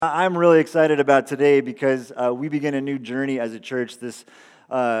I'm really excited about today because we begin a new journey as a church, this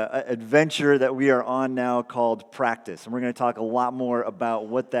adventure that we are on now called Practice. And we're going to talk a lot more about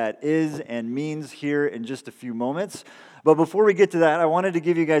what that is and means here in just a few moments. But before we get to that, I wanted to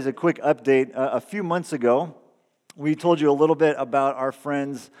give you guys a quick update. A few months ago, we told you a little bit about our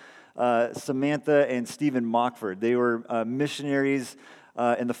friends Samantha and Stephen Mockford. They were missionaries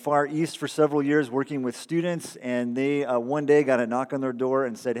in the Far East for several years working with students, and they one day got a knock on their door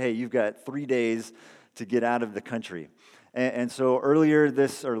and said, hey, you've got 3 days to get out of the country. And so earlier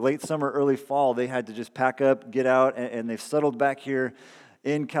this, or late summer, early fall, they had to just pack up, get out, and they've settled back here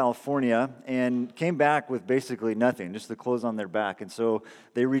in California and came back with basically nothing, just the clothes on their back. And so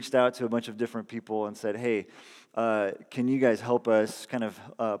they reached out to a bunch of different people and said, hey, can you guys help us kind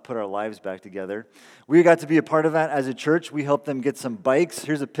of put our lives back together? We got to be a part of that as a church. We helped them get some bikes.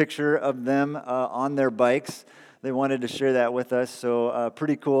 Here's a picture of them on their bikes. They wanted to share that with us, so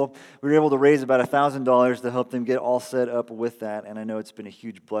pretty cool. We were able to raise about $1,000 to help them get all set up with that, and I know it's been a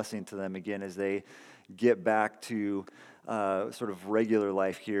huge blessing to them, again, as they get back to sort of regular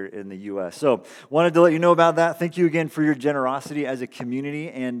life here in the U.S. So wanted to let you know about that. Thank you again for your generosity as a community.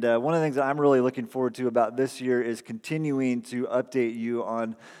 And one of the things that I'm really looking forward to about this year is continuing to update you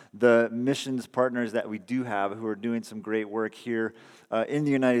on the missions partners that we do have who are doing some great work here in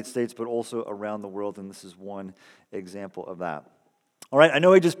the United States, but also around the world. And this is one example of that. All right, I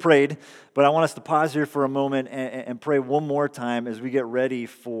know I just prayed, but I want us to pause here for a moment and pray one more time as we get ready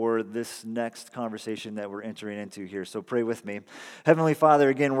for this next conversation that we're entering into here. So pray with me. Heavenly Father,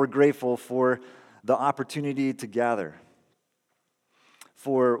 again, we're grateful for the opportunity to gather,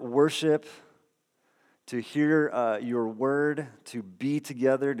 for worship, to hear your word, to be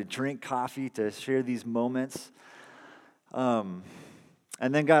together, to drink coffee, to share these moments. And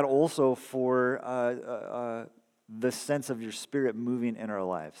then, God, also for the sense of your Spirit moving in our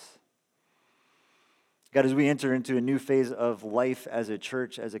lives. God, as we enter into a new phase of life as a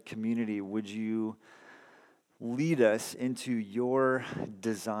church, as a community, would you lead us into your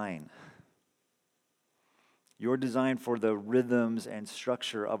design? Your design for the rhythms and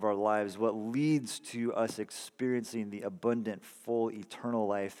structure of our lives, what leads to us experiencing the abundant, full, eternal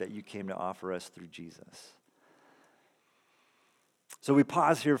life that you came to offer us through Jesus. So we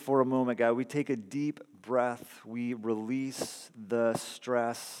pause here for a moment, God. We take a deep breath. We release the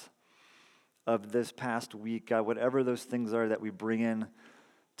stress of this past week, God. Whatever those things are that we bring in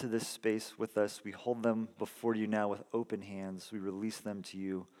to this space with us, we hold them before you now with open hands. We release them to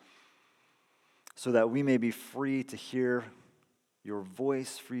you so that we may be free to hear your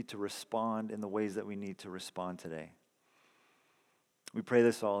voice, free to respond in the ways that we need to respond today. We pray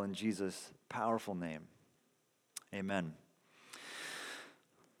this all in Jesus' powerful name. Amen.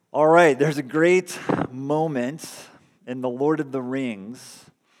 All right, there's a great moment in The Lord of the Rings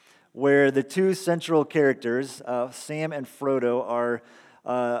where the two central characters, Sam and Frodo, are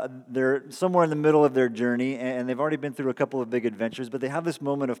they're somewhere in the middle of their journey, and they've already been through a couple of big adventures, but they have this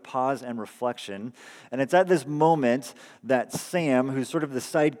moment of pause and reflection. And it's at this moment that Sam, who's sort of the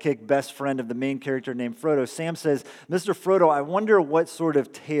sidekick best friend of the main character named Frodo, Sam says, Mr. Frodo, I wonder what sort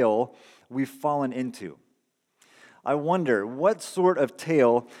of tale we've fallen into. I wonder, what sort of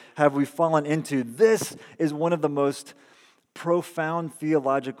tale have we fallen into? This is one of the most profound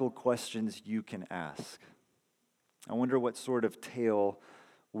theological questions you can ask. I wonder what sort of tale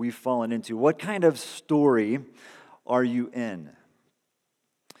we've fallen into. What kind of story are you in?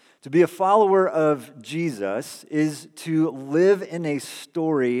 To be a follower of Jesus is to live in a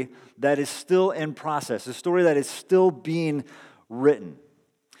story that is still in process, a story that is still being written.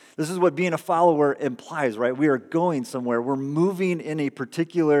 This is what being a follower implies, right? We are going somewhere. We're moving in a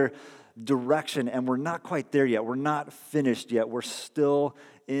particular direction, and we're not quite there yet. We're not finished yet. We're still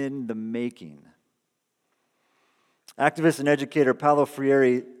in the making. Activist and educator Paulo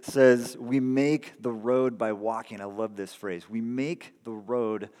Freire says, we make the road by walking. I love this phrase. We make the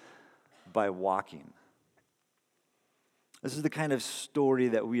road by walking. This is the kind of story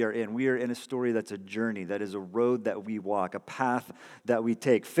that we are in. We are in a story that's a journey, that is a road that we walk, a path that we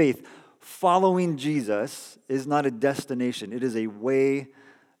take. Faith, following Jesus, is not a destination. It is a way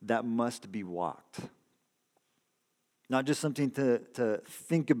that must be walked. Not just something to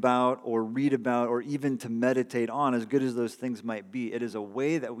think about or read about or even to meditate on, as good as those things might be. It is a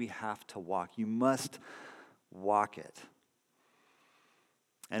way that we have to walk. You must walk it.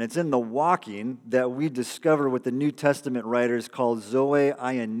 And it's in the walking that we discover what the New Testament writers call Zoe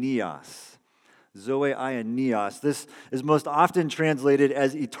Aionios. Zoe Aionios. This is most often translated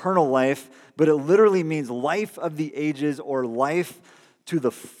as eternal life, but it literally means life of the ages or life to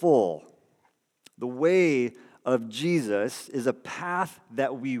the full. The way of Jesus is a path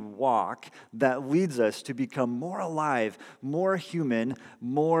that we walk that leads us to become more alive, more human,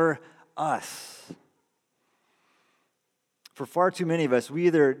 more us. For far too many of us, we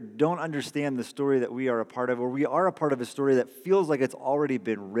either don't understand the story that we are a part of, or we are a part of a story that feels like it's already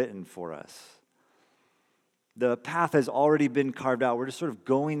been written for us. The path has already been carved out. We're just sort of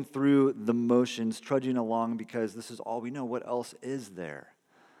going through the motions, trudging along because this is all we know. What else is there?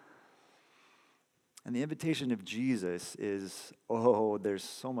 And the invitation of Jesus is, oh, there's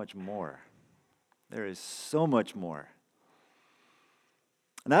so much more. There is so much more.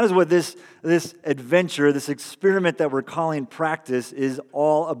 And that is what this adventure, this experiment that we're calling practice is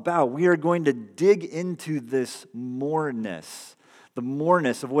all about. We are going to dig into this moreness, the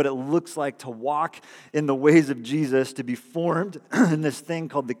moreness of what it looks like to walk in the ways of Jesus, to be formed in this thing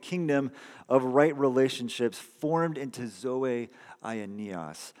called the kingdom of right relationships, formed into Zoe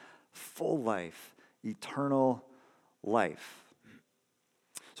Aionios, full life, eternal life.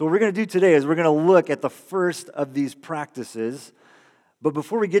 So what we're going to do today is we're going to look at the first of these practices. But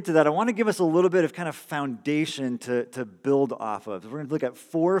before we get to that, I want to give us a little bit of kind of foundation to build off of. We're going to look at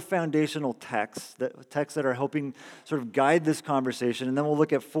 4 foundational texts that are helping sort of guide this conversation. And then we'll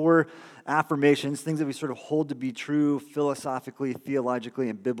look at 4 affirmations, things that we sort of hold to be true philosophically, theologically,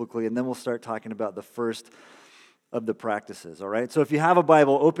 and biblically. And then we'll start talking about the first of the practices, all right? So if you have a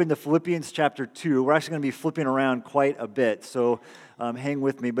Bible, open to Philippians chapter 2. We're actually going to be flipping around quite a bit, so hang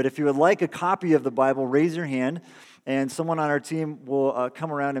with me. But if you would like a copy of the Bible, raise your hand. And someone on our team will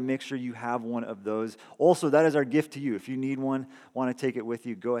come around and make sure you have one of those. Also, that is our gift to you. If you need one, want to take it with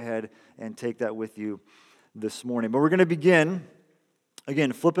you, go ahead and take that with you this morning. But we're going to begin,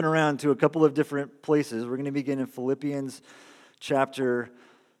 again, flipping around to a couple of different places. We're going to begin in Philippians chapter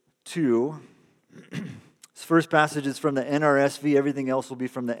 2. This first passage is from the NRSV. Everything else will be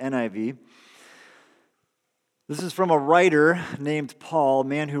from the NIV. This is from a writer named Paul, a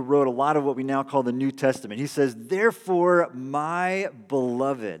man who wrote a lot of what we now call the New Testament. He says, "Therefore, my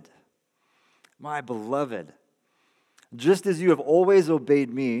beloved, just as you have always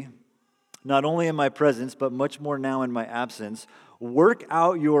obeyed me, not only in my presence, but much more now in my absence, work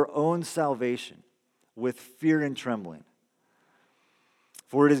out your own salvation with fear and trembling.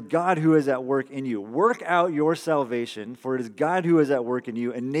 For it is God who is at work in you. Work out your salvation, for it is God who is at work in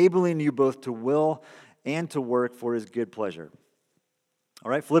you, enabling you both to will and to work for his good pleasure." All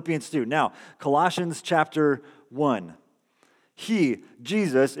right, Philippians 2. Now, Colossians chapter 1. He,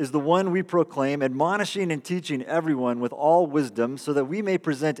 Jesus, is the one we proclaim, admonishing and teaching everyone with all wisdom, so that we may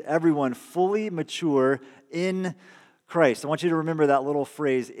present everyone fully mature in Christ. I want you to remember that little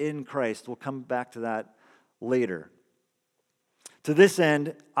phrase, in Christ. We'll come back to that later. To this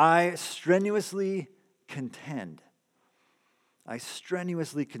end, I strenuously contend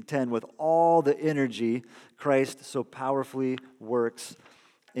with all the energy Christ so powerfully works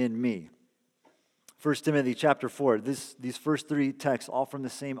in me. 1 Timothy chapter 4, these first 3 texts, all from the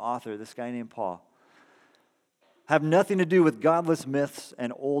same author, this guy named Paul, have nothing to do with godless myths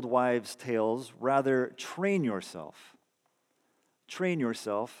and old wives' tales. Rather, train yourself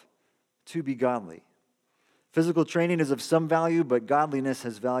to be godly. Physical training is of some value, but godliness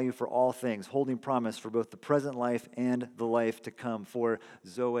has value for all things, holding promise for both the present life and the life to come, for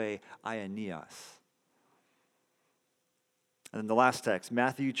Zoe Aionios. And then the last text,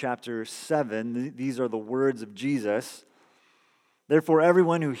 Matthew chapter 7, these are the words of Jesus. "Therefore,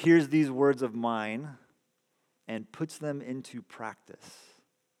 everyone who hears these words of mine and puts them into practice,"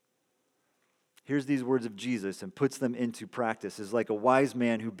 hears these words of Jesus and puts them into practice, is like a wise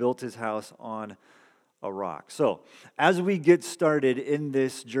man who built his house on a rock. So, as we get started in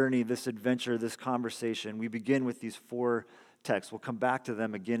this journey, this adventure, this conversation, we begin with these 4 texts. We'll come back to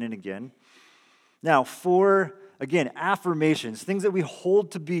them again and again. Now, 4, again, affirmations, things that we hold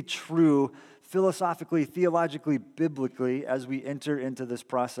to be true philosophically, theologically, biblically, as we enter into this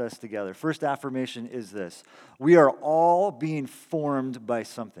process together. First affirmation is this: we are all being formed by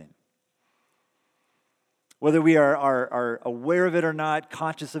something. Whether we are aware of it or not,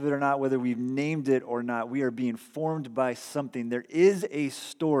 conscious of it or not, whether we've named it or not, we are being formed by something. There is a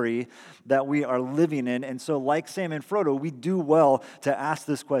story that we are living in. And so like Sam and Frodo, we do well to ask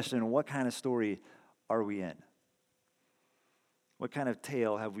this question: what kind of story are we in? What kind of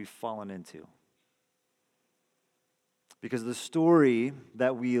tale have we fallen into? Because the story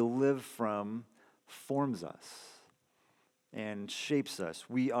that we live from forms us and shapes us.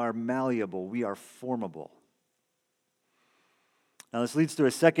 We are malleable. We are formable. Now, this leads to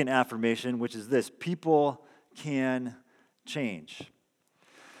a second affirmation, which is this: people can change.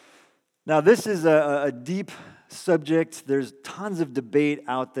 Now, this is a deep subject. There's tons of debate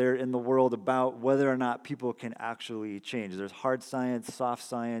out there in the world about whether or not people can actually change. There's hard science, soft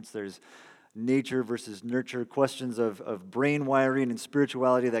science, there's nature versus nurture, questions of brain wiring and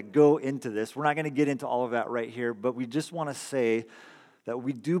spirituality that go into this. We're not going to get into all of that right here, but we just want to say that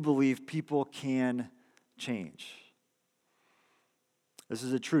we do believe people can change. This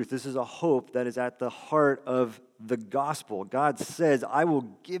is a truth. This is a hope that is at the heart of the gospel. God says, I will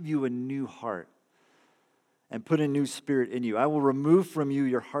give you a new heart and put a new spirit in you. I will remove from you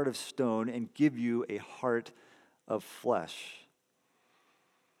your heart of stone and give you a heart of flesh.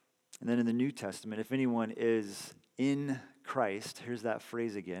 And then in the New Testament, if anyone is in Christ, here's that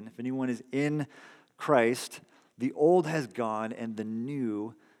phrase again. If anyone is in Christ, the old has gone and the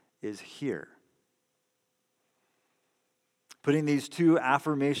new is here. Putting these two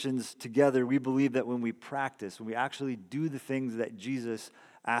affirmations together, we believe that when we practice, when we actually do the things that Jesus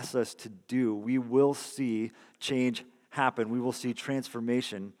asks us to do, we will see change happen. We will see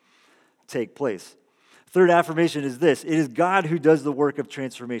transformation take place. Third affirmation is this: it is God who does the work of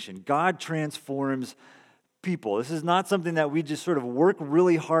transformation. God transforms people. This is not something that we just sort of work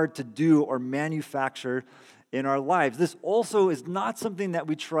really hard to do or manufacture in our lives. This also is not something that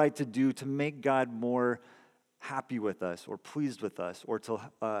we try to do to make God more happy with us or pleased with us or to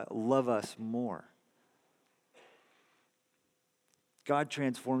love us more. God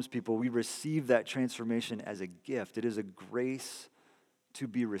transforms people. We receive that transformation as a gift. It is a grace to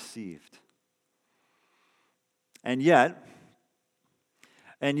be received. And yet,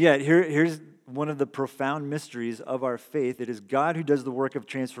 here's one of the profound mysteries of our faith. It is God who does the work of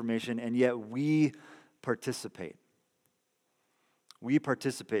transformation, and yet we participate. We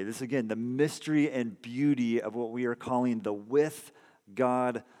participate. This, again, the mystery and beauty of what we are calling the with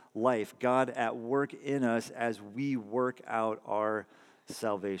God life. God at work in us as we work out our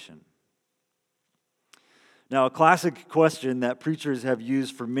salvation. Now, a classic question that preachers have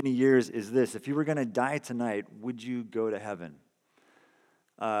used for many years is this: if you were going to die tonight, would you go to heaven?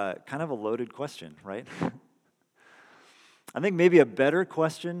 Kind of a loaded question, right? I think maybe a better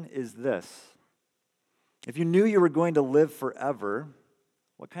question is this: if you knew you were going to live forever,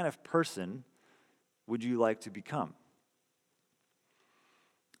 what kind of person would you like to become?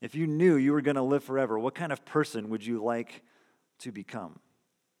 If you knew you were going to live forever, what kind of person would you like to become?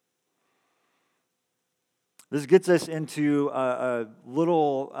 This gets us into a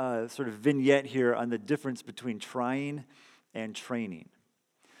little sort of vignette here on the difference between trying and training.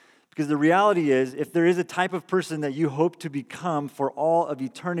 Because the reality is, if there is a type of person that you hope to become for all of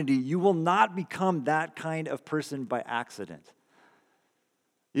eternity, you will not become that kind of person by accident.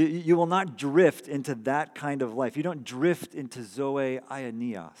 You will not drift into that kind of life. You don't drift into Zoe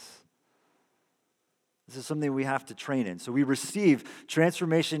Ionios. This is something we have to train in. So we receive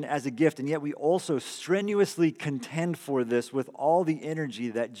transformation as a gift, and yet we also strenuously contend for this with all the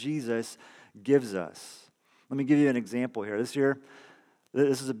energy that Jesus gives us. Let me give you an example here. This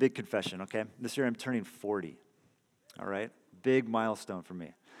is a big confession, okay? This year I'm turning 40, all right? Big milestone for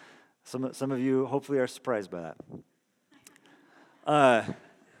me. Some of you hopefully are surprised by that.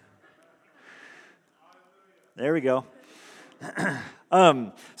 There we go.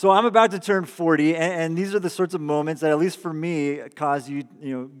 So I'm about to turn 40, and these are the sorts of moments that, at least for me, cause you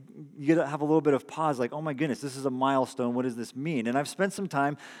get to have a little bit of pause, like, oh my goodness, this is a milestone. What does this mean? And I've spent some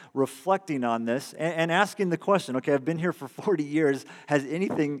time reflecting on this and asking the question, okay, I've been here for 40 years. Has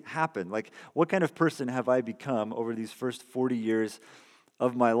anything happened? Like, what kind of person have I become over these first 40 years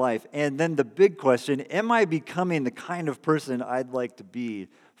of my life? And then the big question, am I becoming the kind of person I'd like to be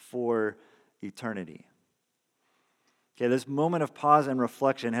for eternity? Okay, this moment of pause and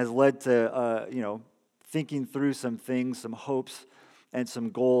reflection has led to, thinking through some things, some hopes, and some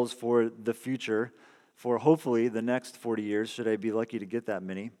goals for the future, for hopefully the next 40 years, should I be lucky to get that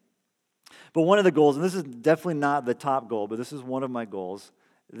many. But one of the goals, and this is definitely not the top goal, but this is one of my goals.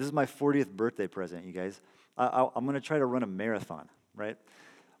 This is my 40th birthday present, you guys. I'm going to try to run a marathon, right?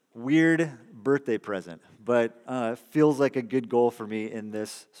 Weird birthday present, but feels like a good goal for me in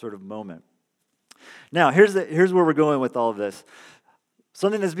this sort of moment. Now, here's where we're going with all of this.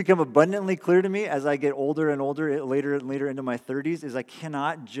 Something that's become abundantly clear to me as I get older and older, later and later into my 30s, is I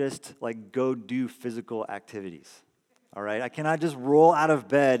cannot just go do physical activities. All right? I cannot just roll out of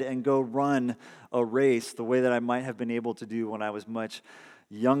bed and go run a race the way that I might have been able to do when I was much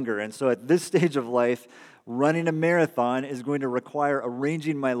younger. And so at this stage of life, running a marathon is going to require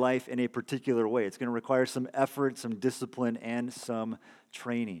arranging my life in a particular way. It's going to require some effort, some discipline, and some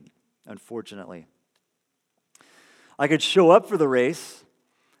training, unfortunately. I could show up for the race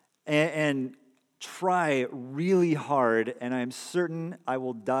and try really hard, and I'm certain I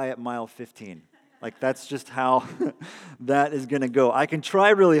will die at mile 15. Like, that's just how that is going to go. I can try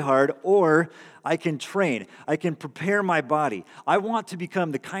really hard, or I can train. I can prepare my body. I want to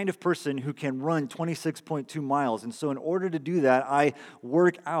become the kind of person who can run 26.2 miles. And so in order to do that, I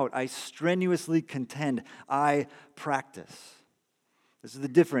work out. I strenuously contend. I practice. This is the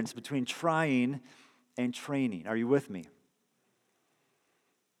difference between trying and training. Are you with me?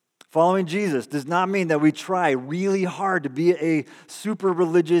 Following Jesus does not mean that we try really hard to be a super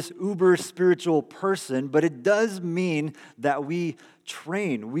religious, uber spiritual person, but it does mean that we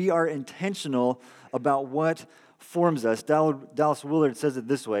train. We are intentional about what forms us. Dallas Willard says it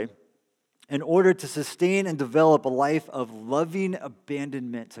this way: in order to sustain and develop a life of loving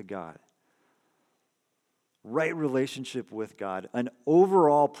abandonment to God, right relationship with God, an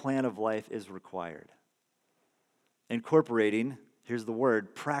overall plan of life is required. Incorporating, here's the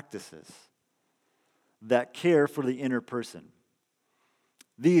word, practices that care for the inner person.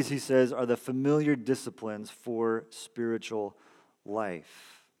 These, he says, are the familiar disciplines for spiritual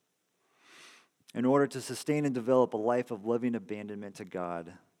life. In order to sustain and develop a life of loving abandonment to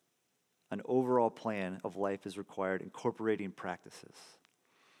God, an overall plan of life is required, incorporating practices.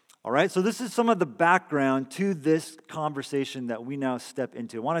 All right, so this is some of the background to this conversation that we now step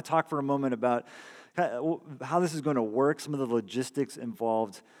into. I want to talk for a moment about how this is going to work, some of the logistics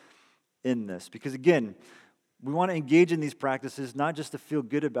involved in this. Because again, we want to engage in these practices not just to feel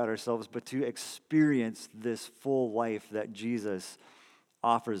good about ourselves, but to experience this full life that Jesus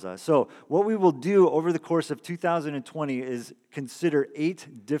offers us. So what we will do over the course of 2020 is consider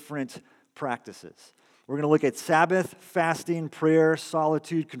 8 different practices. We're going to look at Sabbath, fasting, prayer,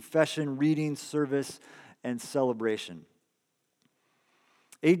 solitude, confession, reading, service, and celebration.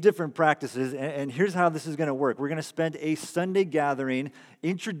 8 different practices, and here's how this is going to work. We're going to spend a Sunday gathering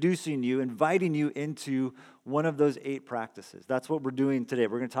introducing you, inviting you into one of those 8 practices. That's what we're doing today.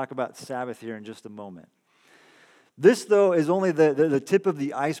 We're going to talk about Sabbath here in just a moment. This, though, is only the tip of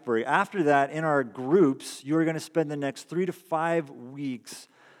the iceberg. After that, in our groups, you are going to spend the next 3 to 5 weeks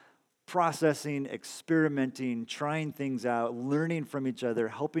processing, experimenting, trying things out, learning from each other,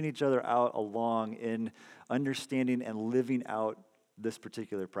 helping each other out along in understanding and living out this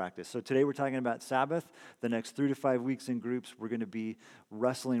particular practice. So today we're talking about Sabbath. The next 3 to 5 weeks in groups, we're going to be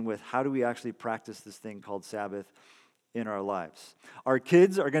wrestling with how do we actually practice this thing called Sabbath in our lives. Our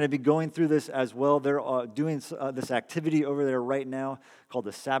kids are going to be going through this as well. They're doing this activity over there right now called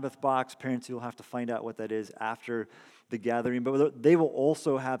the Sabbath box. Parents, you'll have to find out what that is after the gathering. But they will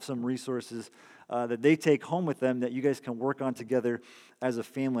also have some resources that they take home with them that you guys can work on together as a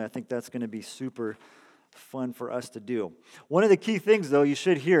family. I think that's going to be super fun for us to do. One of the key things, though, you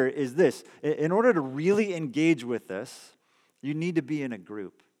should hear is this. In order to really engage with this, you need to be in a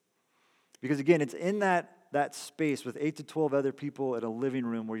group. Because, again, it's in that space with 8 to 12 other people in a living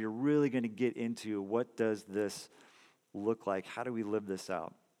room where you're really going to get into what does this look like? How do we live this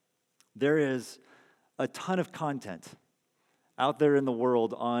out? There is a ton of content out there in the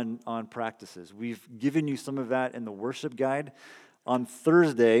world on practices. We've given you some of that in the worship guide. On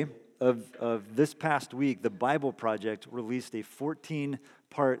Thursday of this past week, the Bible Project released a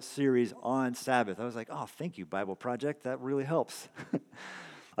 14-part series on Sabbath. I was like, oh, thank you, Bible Project. That really helps.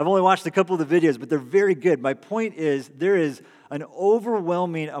 I've only watched a couple of the videos, but they're very good. My point is there is an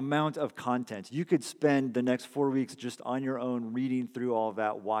overwhelming amount of content. You could spend the next 4 weeks just on your own reading through all of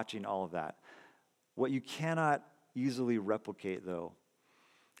that, watching all of that. What you cannot easily replicate, though,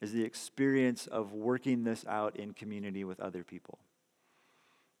 is the experience of working this out in community with other people.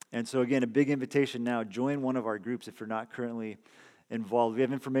 And so again, a big invitation now, join one of our groups if you're not currently involved. We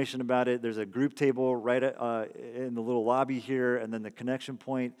have information about it. There's a group table right in the little lobby here, and then the Connection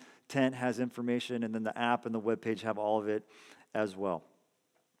Point tent has information, and then the app and the webpage have all of it as well.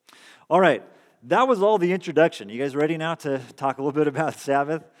 All right, that was all the introduction. You guys ready now to talk a little bit about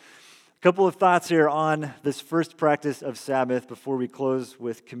Sabbath? A couple of thoughts here on this first practice of Sabbath before we close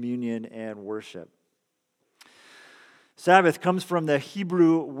with communion and worship. Sabbath comes from the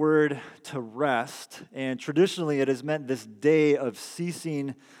Hebrew word to rest, and traditionally it has meant this day of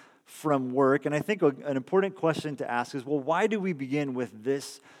ceasing from work. And I think an important question to ask is, well, why do we begin with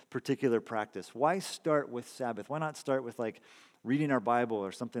this particular practice? Why start with Sabbath? Why not start with like reading our Bible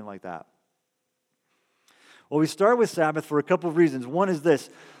or something like that? Well, we start with Sabbath for a couple of reasons. One is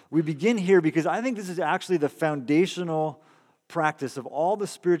this. We begin here because I think this is actually the foundational practice of all the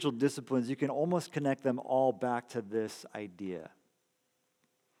spiritual disciplines. You can almost connect them all back to this idea.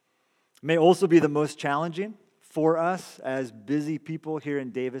 It may also be the most challenging for us as busy people here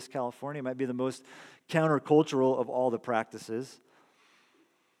in Davis, California. It might be the most countercultural of all the practices.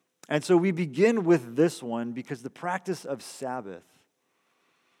 And so we begin with this one because the practice of Sabbath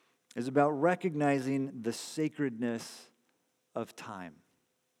is about recognizing the sacredness of time.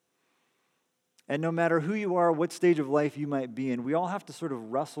 And no matter who you are, what stage of life you might be in, we all have to sort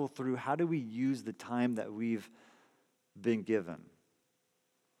of wrestle through how do we use the time that we've been given.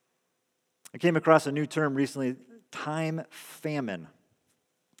 I came across a new term recently, time famine.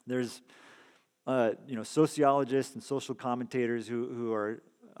 There's sociologists and social commentators who are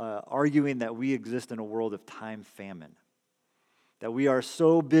arguing that we exist in a world of time famine. That we are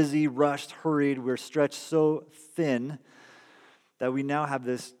so busy, rushed, hurried, we're stretched so thin that we now have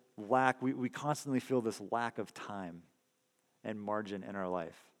this lack, we constantly feel this lack of time and margin in our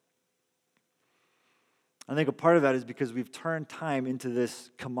life. I think a part of that is because we've turned time into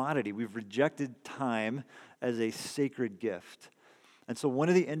this commodity. We've rejected time as a sacred gift. And so one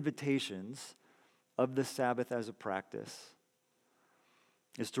of the invitations of the Sabbath as a practice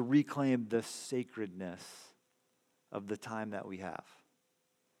is to reclaim the sacredness of the time that we have.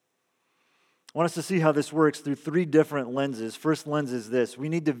 I want us to see how this works through three different lenses. First lens is this: we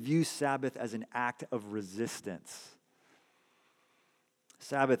need to view Sabbath as an act of resistance.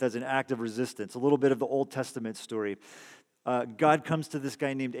 Sabbath as an act of resistance. A little bit of the Old Testament story. God comes to this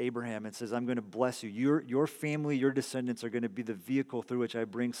guy named Abraham and says, I'm going to bless you. Your family, your descendants are going to be the vehicle through which I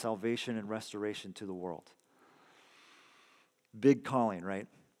bring salvation and restoration to the world. Big calling, right?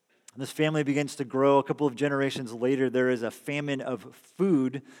 This family begins to grow. A couple of generations later, there is a famine of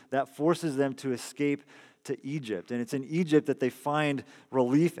food that forces them to escape to Egypt. And it's in Egypt that they find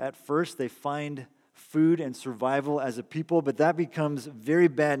relief at first. They find food and survival as a people, but that becomes very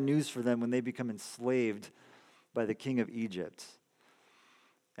bad news for them when they become enslaved by the king of Egypt.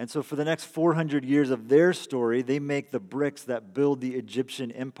 And so for the next 400 years of their story, they make the bricks that build the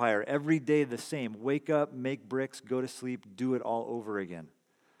Egyptian empire. Every day the same. Wake up, make bricks, go to sleep, do it all over again.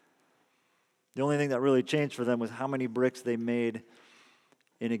 The only thing that really changed for them was how many bricks they made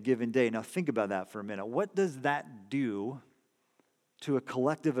in a given day. Now think about that for a minute. What does that do to a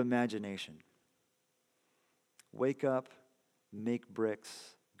collective imagination? Wake up, make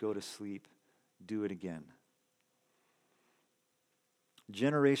bricks, go to sleep, do it again.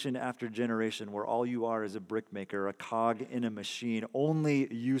 Generation after generation, where all you are is a brickmaker, a cog in a machine,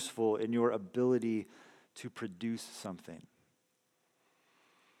 only useful in your ability to produce something.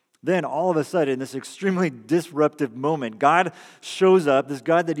 Then, all of a sudden, this extremely disruptive moment, God shows up, this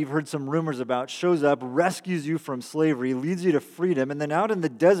God that you've heard some rumors about, shows up, rescues you from slavery, leads you to freedom, and then out in the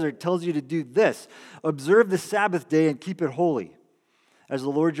desert tells you to do this: observe the Sabbath day and keep it holy, as the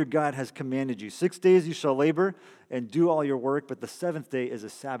Lord your God has commanded you. 6 days you shall labor and do all your work, but the seventh day is a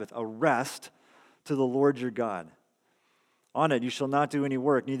Sabbath, a rest to the Lord your God. On it you shall not do any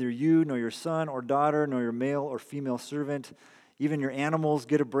work, neither you, nor your son or daughter, nor your male or female servant. Even your animals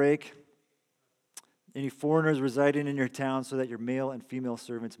get a break. Any foreigners residing in your town, so that your male and female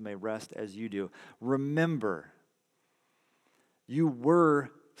servants may rest as you do. Remember, you were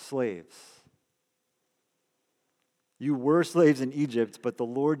slaves. You were slaves in Egypt, but the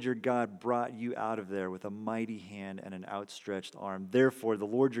Lord your God brought you out of there with a mighty hand and an outstretched arm. Therefore, the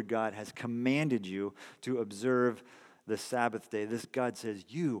Lord your God has commanded you to observe the Sabbath day. This God says,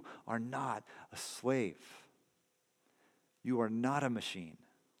 you are not a slave. You are not a machine.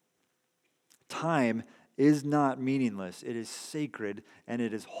 Time is not meaningless. It is sacred and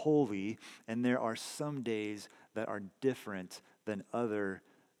it is holy, and there are some days that are different than other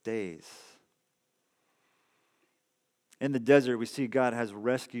days. In the desert, we see God has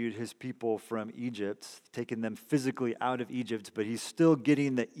rescued his people from Egypt, taken them physically out of Egypt, but he's still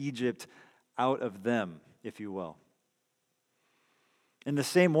getting the Egypt out of them, if you will. In the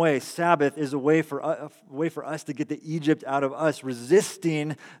same way, Sabbath is a way for us to get the Egypt out of us,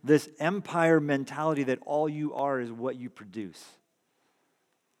 resisting this empire mentality that all you are is what you produce.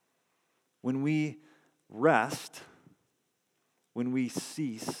 When we rest, when we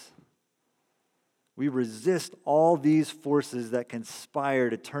cease, we resist all these forces that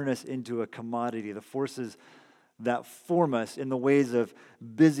conspire to turn us into a commodity, the forces that form us in the ways of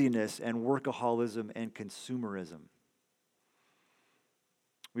busyness and workaholism and consumerism.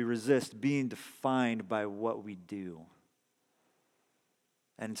 We resist being defined by what we do.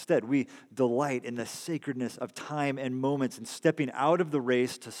 And instead, we delight in the sacredness of time and moments and stepping out of the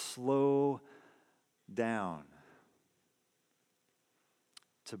race to slow down,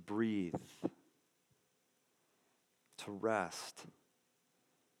 to breathe, to rest,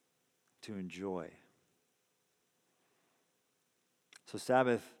 to enjoy. So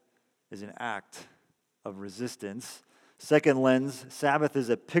Sabbath is an act of resistance. Second lens, Sabbath is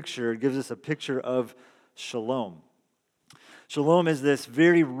a picture. It gives us a picture of shalom. Shalom is this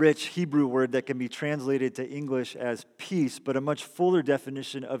very rich Hebrew word that can be translated to English as peace, but a much fuller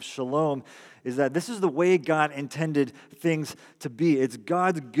definition of shalom is that this is the way God intended things to be. It's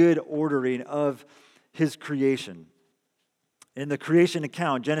God's good ordering of his creation. In the creation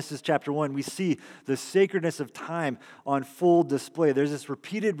account, Genesis chapter 1, we see the sacredness of time on full display. There's this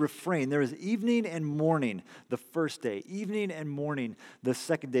repeated refrain. There is evening and morning the first day, evening and morning the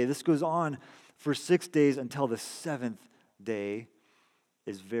second day. This goes on for 6 days until the seventh day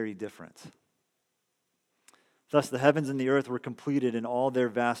is very different. Thus the heavens and the earth were completed in all their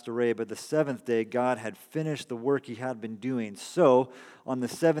vast array, but the seventh day God had finished the work he had been doing. So on the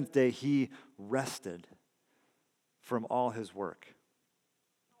seventh day he rested from all his work.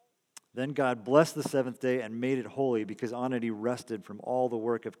 Then God blessed the seventh day and made it holy, because on it he rested from all the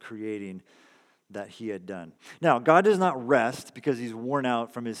work of creating that he had done. Now, God does not rest because he's worn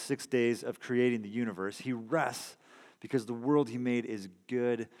out from his 6 days of creating the universe. He rests because the world he made is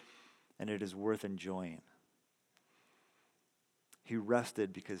good and it is worth enjoying. He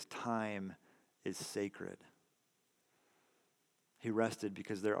rested because time is sacred. He rested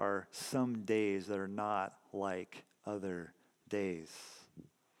because there are some days that are not like other days.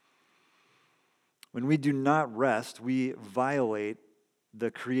 When we do not rest, we violate the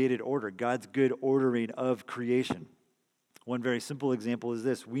created order, God's good ordering of creation. One very simple example is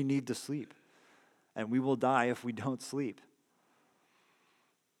this: we need to sleep, and we will die if we don't sleep.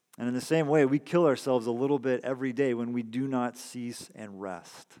 And in the same way, we kill ourselves a little bit every day when we do not cease and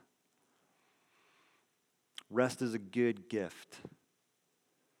rest. Rest is a good gift,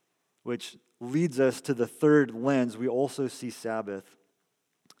 which leads us to the third lens. We also see Sabbath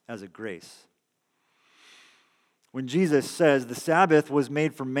as a grace. When Jesus says the Sabbath was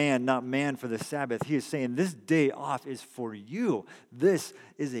made for man, not man for the Sabbath, he is saying this day off is for you. This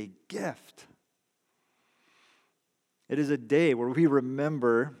is a gift. It is a day where we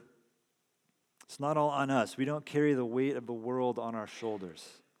remember it's not all on us. We don't carry the weight of the world on our shoulders.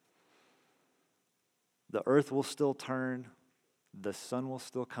 The earth will still turn. The sun will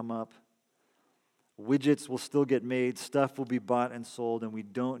still come up. Widgets will still get made. Stuff will be bought and sold, and we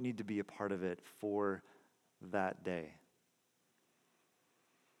don't need to be a part of it for that day.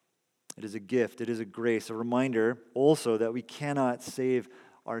 It is a gift. It is a grace. A reminder also that we cannot save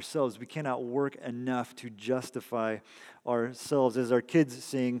ourselves. We cannot work enough to justify ourselves. As our kids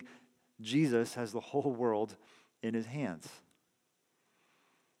sing, Jesus has the whole world in his hands.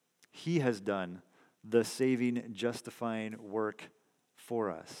 He has done the saving, justifying work for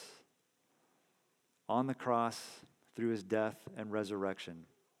us on the cross through his death and resurrection.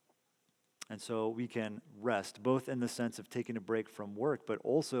 And so we can rest, both in the sense of taking a break from work, but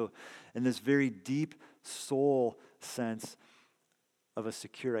also in this very deep soul sense of a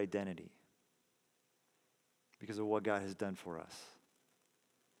secure identity because of what God has done for us.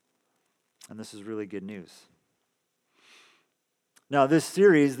 And this is really good news. Now, this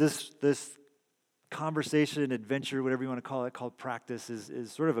series, this conversation, adventure, whatever you want to call it, called Practice,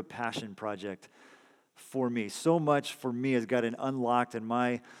 is sort of a passion project for me. So much for me has gotten unlocked in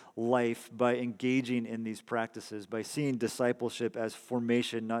my life by engaging in these practices, by seeing discipleship as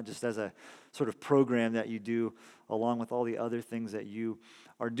formation, not just as a sort of program that you do along with all the other things that you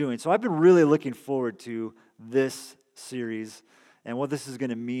are doing. So I've been really looking forward to this series and what this is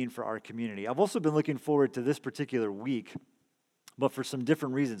going to mean for our community. I've also been looking forward to this particular week, but for some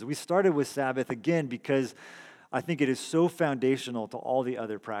different reasons. We started with Sabbath again because I think it is so foundational to all the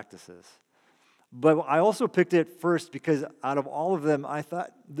other practices. But I also picked it first because out of all of them, I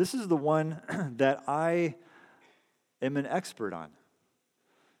thought this is the one that I am an expert on.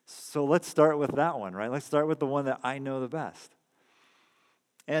 So let's start with that one, right? Let's start with the one that I know the best.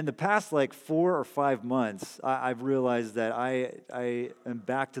 And the past 4 or 5 months, I've realized that I am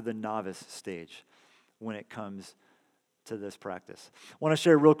back to the novice stage when it comes to this practice. I want to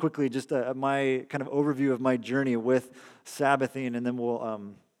share real quickly just my kind of overview of my journey with Sabbathing, and then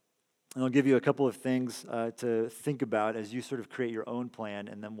I'll give you a couple of things to think about as you sort of create your own plan,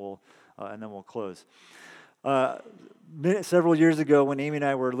 and then we'll close. Several years ago, when Amy and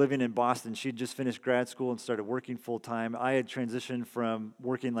I were living in Boston, she'd just finished grad school and started working full time. I had transitioned from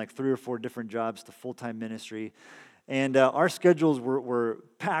working 3 or 4 different jobs to full-time ministry, and our schedules were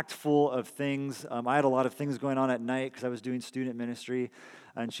packed full of things. I had a lot of things going on at night because I was doing student ministry,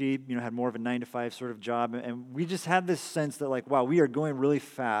 and she, had more of a 9-to-5 sort of job. And we just had this sense that wow, we are going really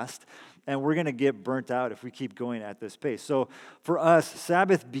fast, and we're going to get burnt out if we keep going at this pace. So for us,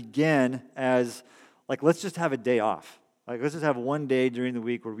 Sabbath began as let's just have a day off. Let's just have one day during the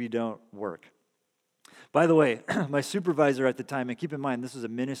week where we don't work. By the way, my supervisor at the time, and keep in mind this was a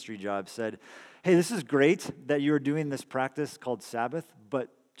ministry job, said, hey, this is great that you're doing this practice called Sabbath, but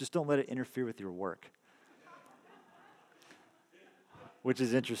just don't let it interfere with your work, which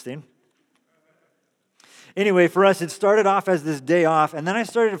is interesting. Anyway, for us, it started off as this day off, and then I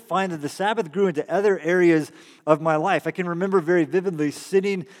started to find that the Sabbath grew into other areas of my life. I can remember very vividly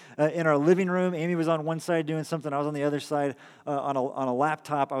sitting in our living room. Amy was on one side doing something. I was on the other side on a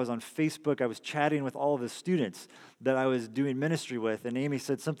laptop. I was on Facebook. I was chatting with all of the students that I was doing ministry with, and Amy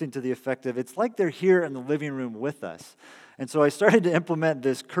said something to the effect of, it's like they're here in the living room with us. And so I started to implement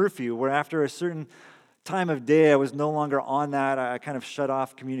this curfew where after a certain time of day, I was no longer on that. I kind of shut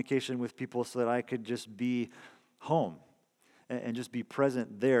off communication with people so that I could just be home and just be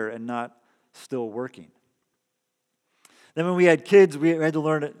present there and not still working. Then when we had kids, we had to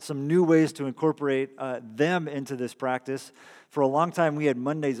learn some new ways to incorporate them into this practice. For a long time, we had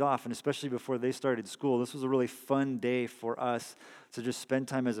Mondays off, and especially before they started school, this was a really fun day for us to just spend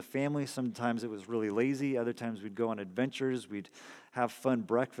time as a family. Sometimes it was really lazy. Other times we'd go on adventures. We'd have fun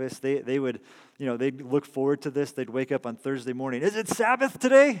breakfast. They would, they'd look forward to this. They'd wake up on Thursday morning. Is it Sabbath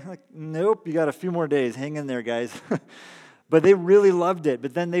today? Like, nope, you got a few more days. Hang in there, guys. But they really loved it.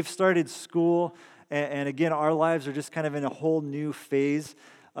 But then they've started school, and again, our lives are just kind of in a whole new phase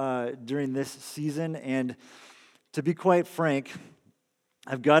during this season. And to be quite frank,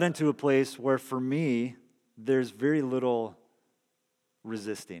 I've got into a place where for me, there's very little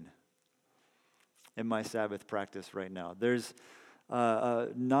resisting in my Sabbath practice right now. There's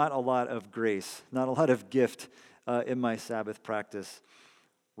not a lot of grace, not a lot of gift in my Sabbath practice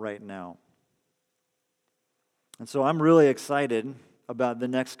right now. And so I'm really excited about the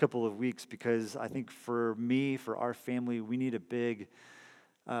next couple of weeks because I think for me, for our family, we need a big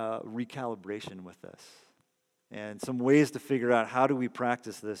recalibration with this and some ways to figure out how do we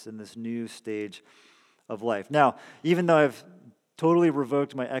practice this in this new stage of life. Now, even though I've totally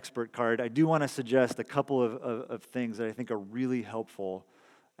revoked my expert card, I do want to suggest a couple of things that I think are really helpful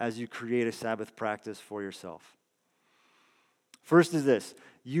as you create a Sabbath practice for yourself. First is this.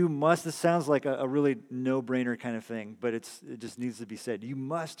 This sounds like a really no-brainer kind of thing, but it just needs to be said. You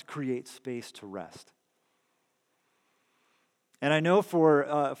must create space to rest. And I know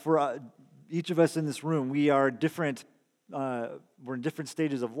for each of us in this room, we are different. We're in different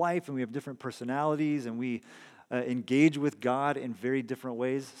stages of life, and we have different personalities, and we engage with God in very different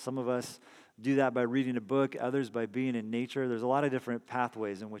ways. Some of us do that by reading a book, others by being in nature. There's a lot of different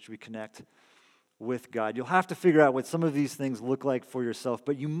pathways in which we connect with God. You'll have to figure out what some of these things look like for yourself,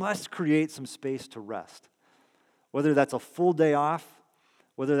 but you must create some space to rest. Whether that's a full day off,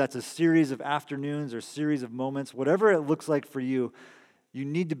 whether that's a series of afternoons or series of moments, whatever it looks like for you, you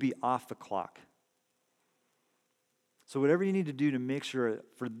need to be off the clock. So whatever you need to do to make sure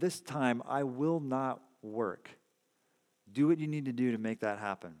for this time, I will not work. Do what you need to do to make that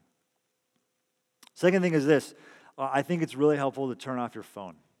happen. Second thing is this. I think it's really helpful to turn off your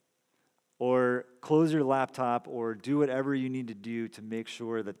phone or close your laptop or do whatever you need to do to make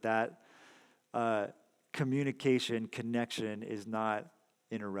sure that communication, connection is not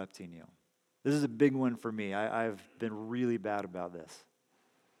interrupting you. This is a big one for me. I've been really bad about this.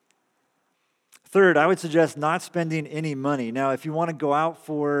 Third, I would suggest not spending any money. Now, if you want to go out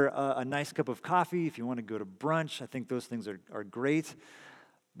for a nice cup of coffee, if you want to go to brunch, I think those things are great.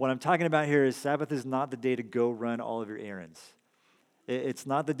 What I'm talking about here is Sabbath is not the day to go run all of your errands. It's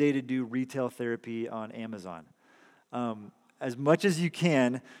not the day to do retail therapy on Amazon. As much as you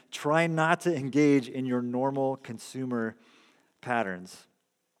can, try not to engage in your normal consumer patterns.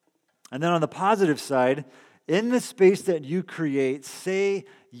 And then on the positive side, in the space that you create, say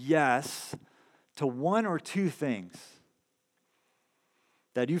yes to one or two things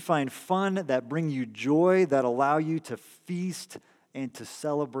that you find fun, that bring you joy, that allow you to feast and to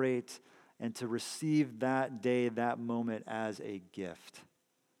celebrate and to receive that day, that moment as a gift.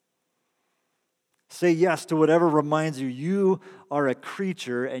 Say yes to whatever reminds you you are a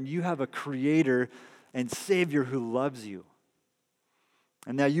creature and you have a creator and Savior who loves you.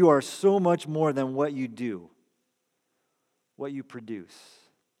 And that you are so much more than what you do, what you produce.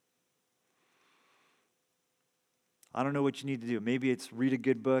 I don't know what you need to do. Maybe it's read a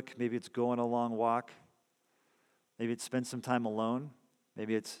good book. Maybe it's go on a long walk. Maybe it's spend some time alone.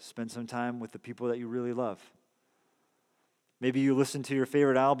 Maybe it's spend some time with the people that you really love. Maybe you listen to your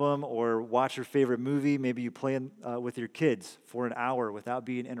favorite album or watch your favorite movie. Maybe you play with your kids for an hour without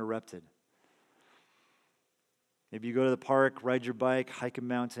being interrupted. Maybe you go to the park, ride your bike, hike a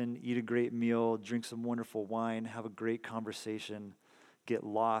mountain, eat a great meal, drink some wonderful wine, have a great conversation, get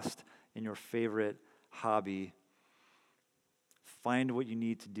lost in your favorite hobby. Find what you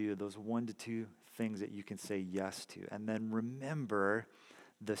need to do, those 1 to 2 things that you can say yes to. And then remember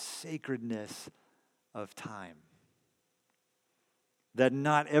the sacredness of time. That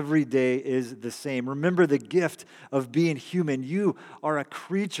not every day is the same. Remember the gift of being human. You are a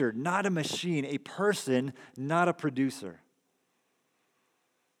creature, not a machine, a person, not a producer.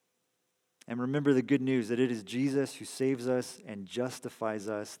 And remember the good news that it is Jesus who saves us and justifies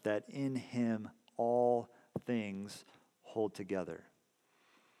us, that in him all things hold together.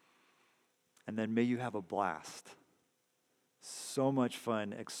 And then may you have a blast. So much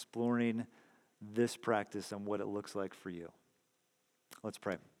fun exploring this practice and what it looks like for you. Let's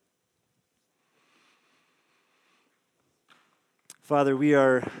pray. Father, we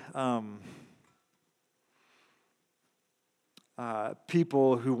are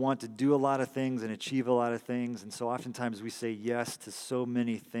people who want to do a lot of things and achieve a lot of things, and so oftentimes we say yes to so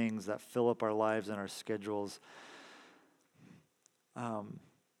many things that fill up our lives and our schedules,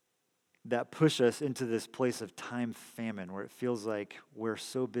 that push us into this place of time famine, where it feels like we're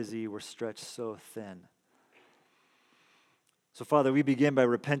so busy, we're stretched so thin. So, Father, we begin by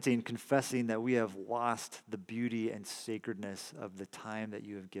repenting, confessing that we have lost the beauty and sacredness of the time that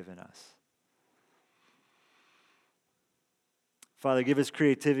you have given us. Father, give us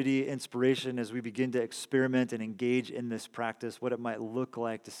creativity, inspiration as we begin to experiment and engage in this practice, what it might look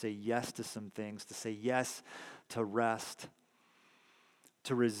like to say yes to some things, to say yes to rest,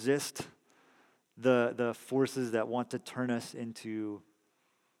 to resist the forces that want to turn us into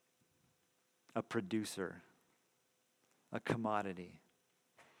a producer, a commodity.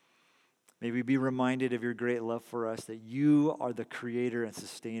 May we be reminded of your great love for us, that you are the creator and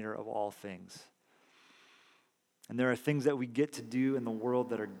sustainer of all things. And there are things that we get to do in the world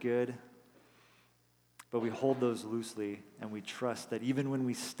that are good, but we hold those loosely and we trust that even when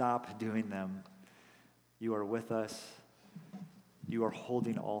we stop doing them, you are with us. You are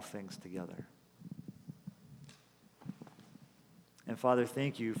holding all things together. And Father,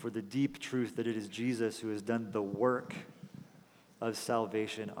 thank you for the deep truth that it is Jesus who has done the work of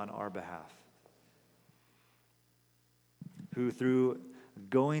salvation on our behalf, who through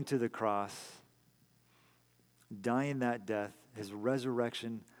going to the cross, dying that death, his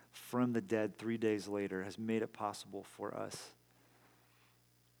resurrection from the dead 3 days later has made it possible for us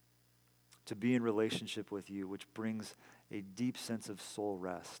to be in relationship with you, which brings a deep sense of soul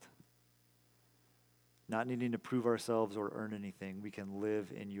rest. Not needing to prove ourselves or earn anything, we can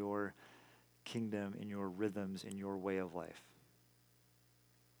live in your kingdom, in your rhythms, in your way of life.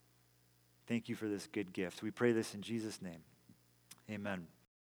 Thank you for this good gift. We pray this in Jesus' name. Amen.